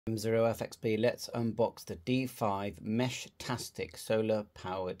0FXB, let's unbox the D5 Meshtastic solar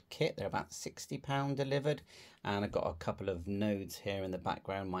powered kit. They're about £60 delivered, and I've got a couple of nodes here in the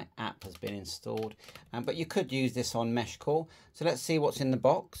background. My app has been installed, but you could use this on Meshcore. So let's see what's in the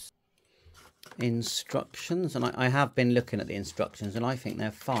box. Instructions, and I have been looking at the instructions and I think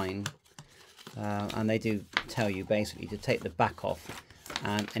they're fine, and they do tell you basically to take the back off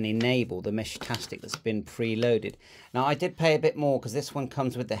and enable the Meshtastic that's been preloaded. Now I did pay a bit more because this one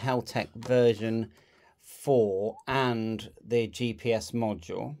comes with the Heltec version 4 and the GPS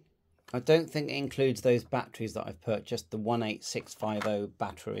module. I don't think it includes those batteries that I've purchased, the 18650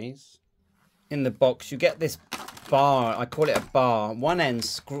 batteries. In the box you get this bar, I call it a bar. One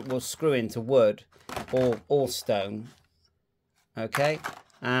end will screw into wood or stone, okay,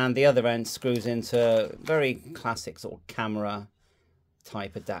 and the other end screws into very classic sort of camera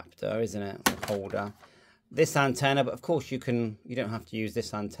type adapter, isn't it? A holder. This antenna, but of course you don't have to use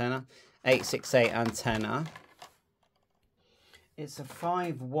this antenna. 868 antenna. It's a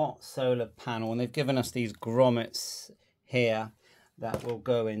 5-watt solar panel, and they've given us these grommets here that will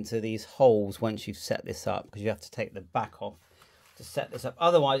go into these holes once you've set this up, because you have to take the back off to set this up.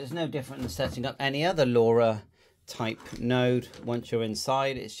 Otherwise it's no different than setting up any other LoRa type node. Once you're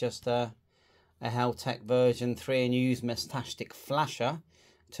inside, it's just a Heltec version 3, and you use Meshtastic flasher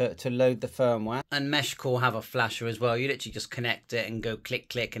to load the firmware. And Meshcore have a flasher as well. You literally just connect it and go click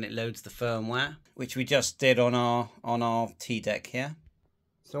click and it loads the firmware, which we just did on our T-deck here.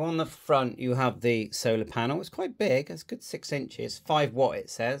 So on the front you have the solar panel. It's quite big, it's good 6 inches, 5 watt it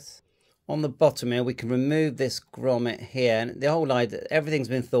says. On the bottom here we can remove this grommet here, and the whole idea, everything's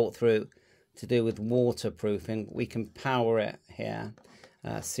been thought through to do with waterproofing. We can power it here.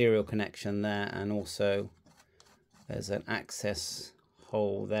 Serial connection there, and also there's an access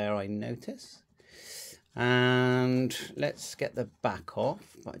hole there, I notice. And let's get the back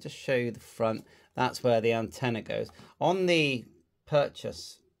off, but I'll just show you the front. That's where the antenna goes. On the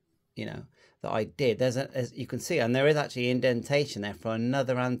purchase, that I did, as you can see, and there is actually indentation there for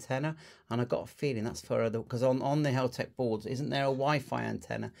another antenna, and I got a feeling that's for other, because on the Heltec boards, isn't there a Wi-Fi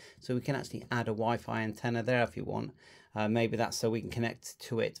antenna? So we can actually add a Wi-Fi antenna there if you want. Maybe that's so we can connect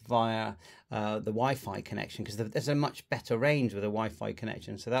to it via the Wi-Fi connection, because there's a much better range with a Wi-Fi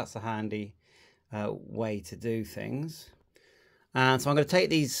connection. So that's a handy way to do things. And so I'm going to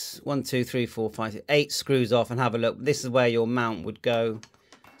take these 1, 2, 3, 4, 5, 8 screws off and have a look. This is where your mount would go.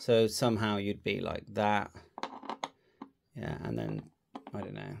 So somehow you'd be like that. Yeah, and then, I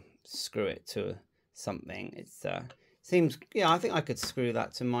don't know, screw it to something. It's seems, I think I could screw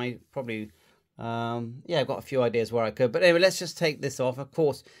that to my, probably, I've got a few ideas where I could. But anyway, let's just take this off. Of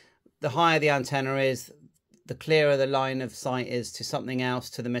course, the higher the antenna is, the clearer the line of sight is to something else,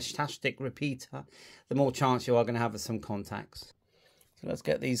 to the Meshtastic repeater, the more chance you are going to have of some contacts. So let's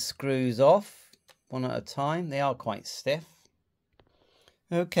get these screws off one at a time. They are quite stiff.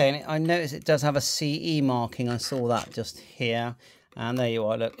 Okay, and I notice it does have a CE marking. I saw that just here. And there you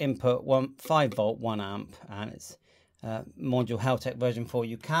are. Look, input 5 volt, 1 amp. And it's module Heltec version 4.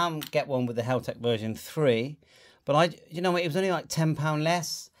 You can get one with the Heltec version 3. But it was only like £10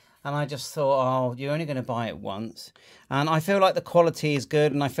 less. And I just thought, oh, you're only going to buy it once. And I feel like the quality is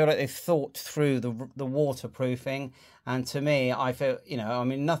good. And I feel like they've thought through the waterproofing. And to me, I feel,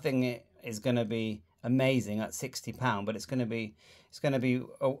 nothing is going to be amazing at £60, but it's going to be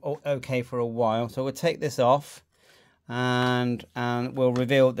okay for a while. So we'll take this off, and we'll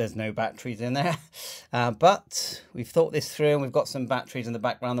reveal there's no batteries in there, but we've thought this through, and we've got some batteries in the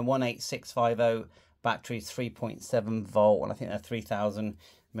background. The 18650 battery is 3.7 volt, and I think they're 3000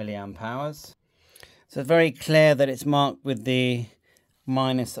 milliamp hours. So it's very clear that it's marked with the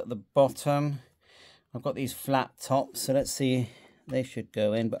minus at the bottom. I've got these flat tops, so let's see, they should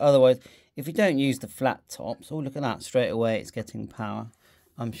go in, but otherwise, if you don't use the flat tops, oh, look at that, straight away it's getting power.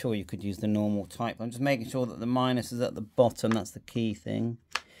 I'm sure you could use the normal type. I'm just making sure that the minus is at the bottom. That's the key thing.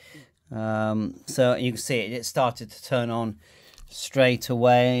 So you can see it started to turn on straight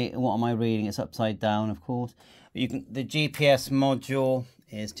away. What am I reading? It's upside down, of course. The GPS module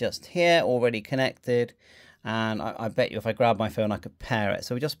is just here, already connected. And I bet you if I grab my phone, I could pair it.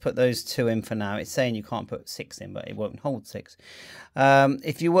 So we just put those 2 in for now. It's saying you can't put 6 in, but it won't hold 6.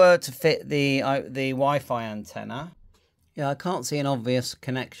 If you were to fit the Wi-Fi antenna, I can't see an obvious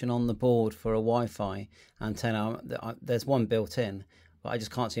connection on the board for a Wi-Fi antenna. There's one built in, but I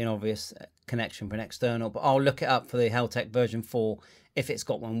just can't see an obvious connection for an external. But I'll look it up for the Heltec version 4 if it's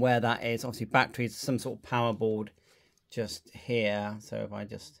got one, where that is. Obviously, batteries, some sort of power board just here. So if I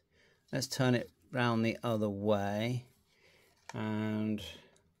just, let's turn it round the other way, and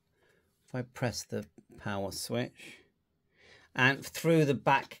if I press the power switch, And through the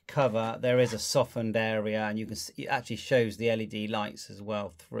back cover, there is a softened area, and you can see, it actually shows the LED lights as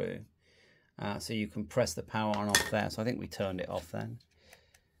well through. So you can press the power on off there. So I think we turned it off then,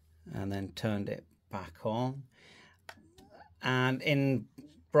 and then turned it back on. And in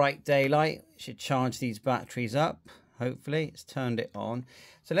bright daylight, it should charge these batteries up. Hopefully, it's turned it on.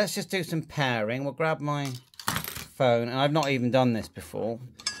 So let's just do some pairing. We'll grab my phone, and I've not even done this before.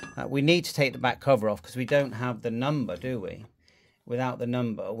 We need to take the back cover off because we don't have the number, do we? Without the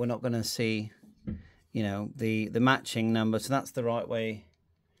number, we're not going to see, you know, the matching number. So that's the right way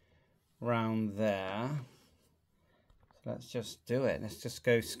round there. So let's just do it. Let's just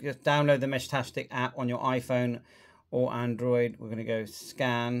download the Meshtastic app on your iPhone or Android. We're going to go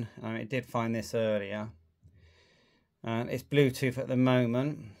scan. It did find this earlier. And it's Bluetooth at the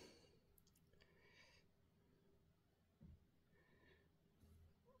moment.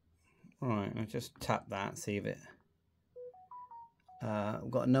 Right, I'll just tap that, see if it... we've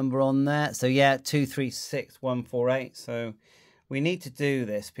got a number on there. So yeah, 236148. So we need to do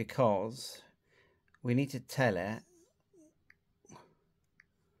this because we need to tell it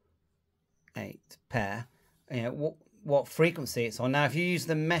 8 pair, you know, what frequency it's on. Now, if you use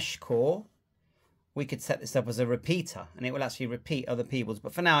the Meshcore, we could set this up as a repeater, and it will actually repeat other people's.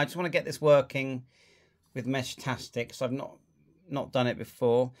 But for now, I just want to get this working with Meshtastic, so I've not done it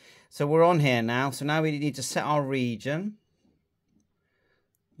before. So we're on here now. So now we need to set our region,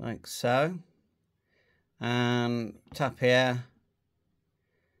 like so, and tap here,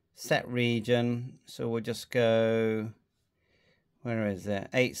 set region. So we'll just go, where is it?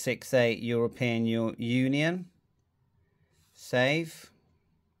 868 European Union. Save.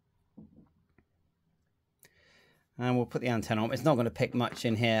 And we'll put the antenna on. It's not going to pick much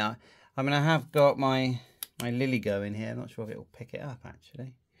in here. I mean, I have got my Lily going here. I'm not sure if it will pick it up,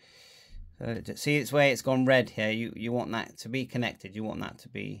 actually. So, see, it's where it's gone red here. You want that to be connected. You want that to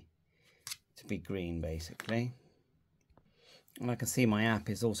be green, basically. And I can see my app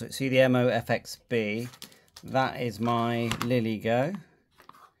is also... See the MOFXB? That is my Lily Go.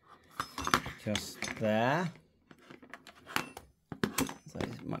 Just there. So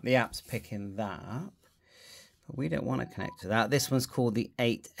the app's picking that up. We don't want to connect to that. This one's called the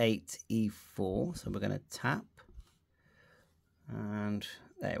 88E4. So we're going to tap. And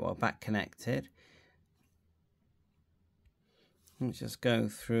there we are, back connected. Let's just go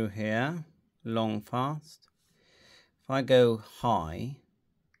through here. Long, fast. If I go high,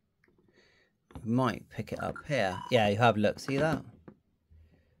 you might pick it up here. Yeah, you have, look, see that?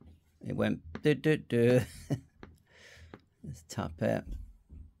 It went do. Let's tap it.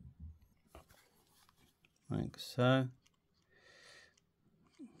 Like so.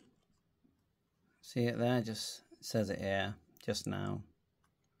 See it there? Just says it here just now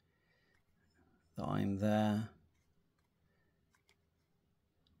that I'm there.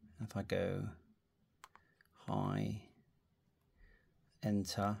 If I go high,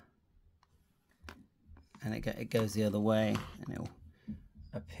 enter, and it goes the other way, and it'll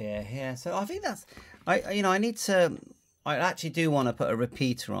appear here. So I think that's I actually do want to put a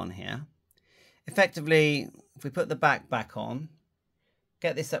repeater on here. Effectively, if we put the back on,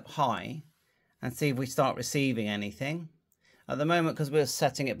 get this up high, and see if we start receiving anything. At the moment, because we're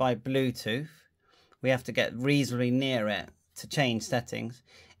setting it by Bluetooth, we have to get reasonably near it to change settings.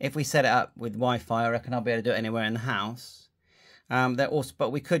 If we set it up with Wi-Fi, I reckon I'll be able to do it anywhere in the house.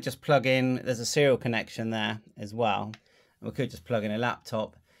 But we could just plug in, there's a serial connection there as well. We could just plug in a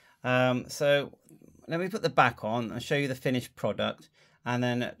laptop. So let me put the back on and show you the finished product. And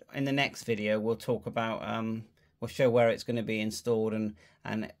then in the next video, we'll talk about, we'll show where it's going to be installed and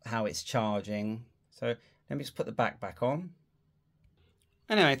how it's charging. So let me just put the back on.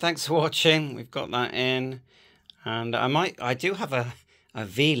 Anyway, thanks for watching. We've got that in. And I do have a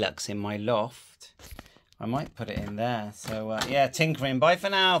Velux in my loft. I might put it in there. So yeah, tinkering. Bye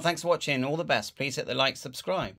for now. Thanks for watching. All the best. Please hit the like, subscribe.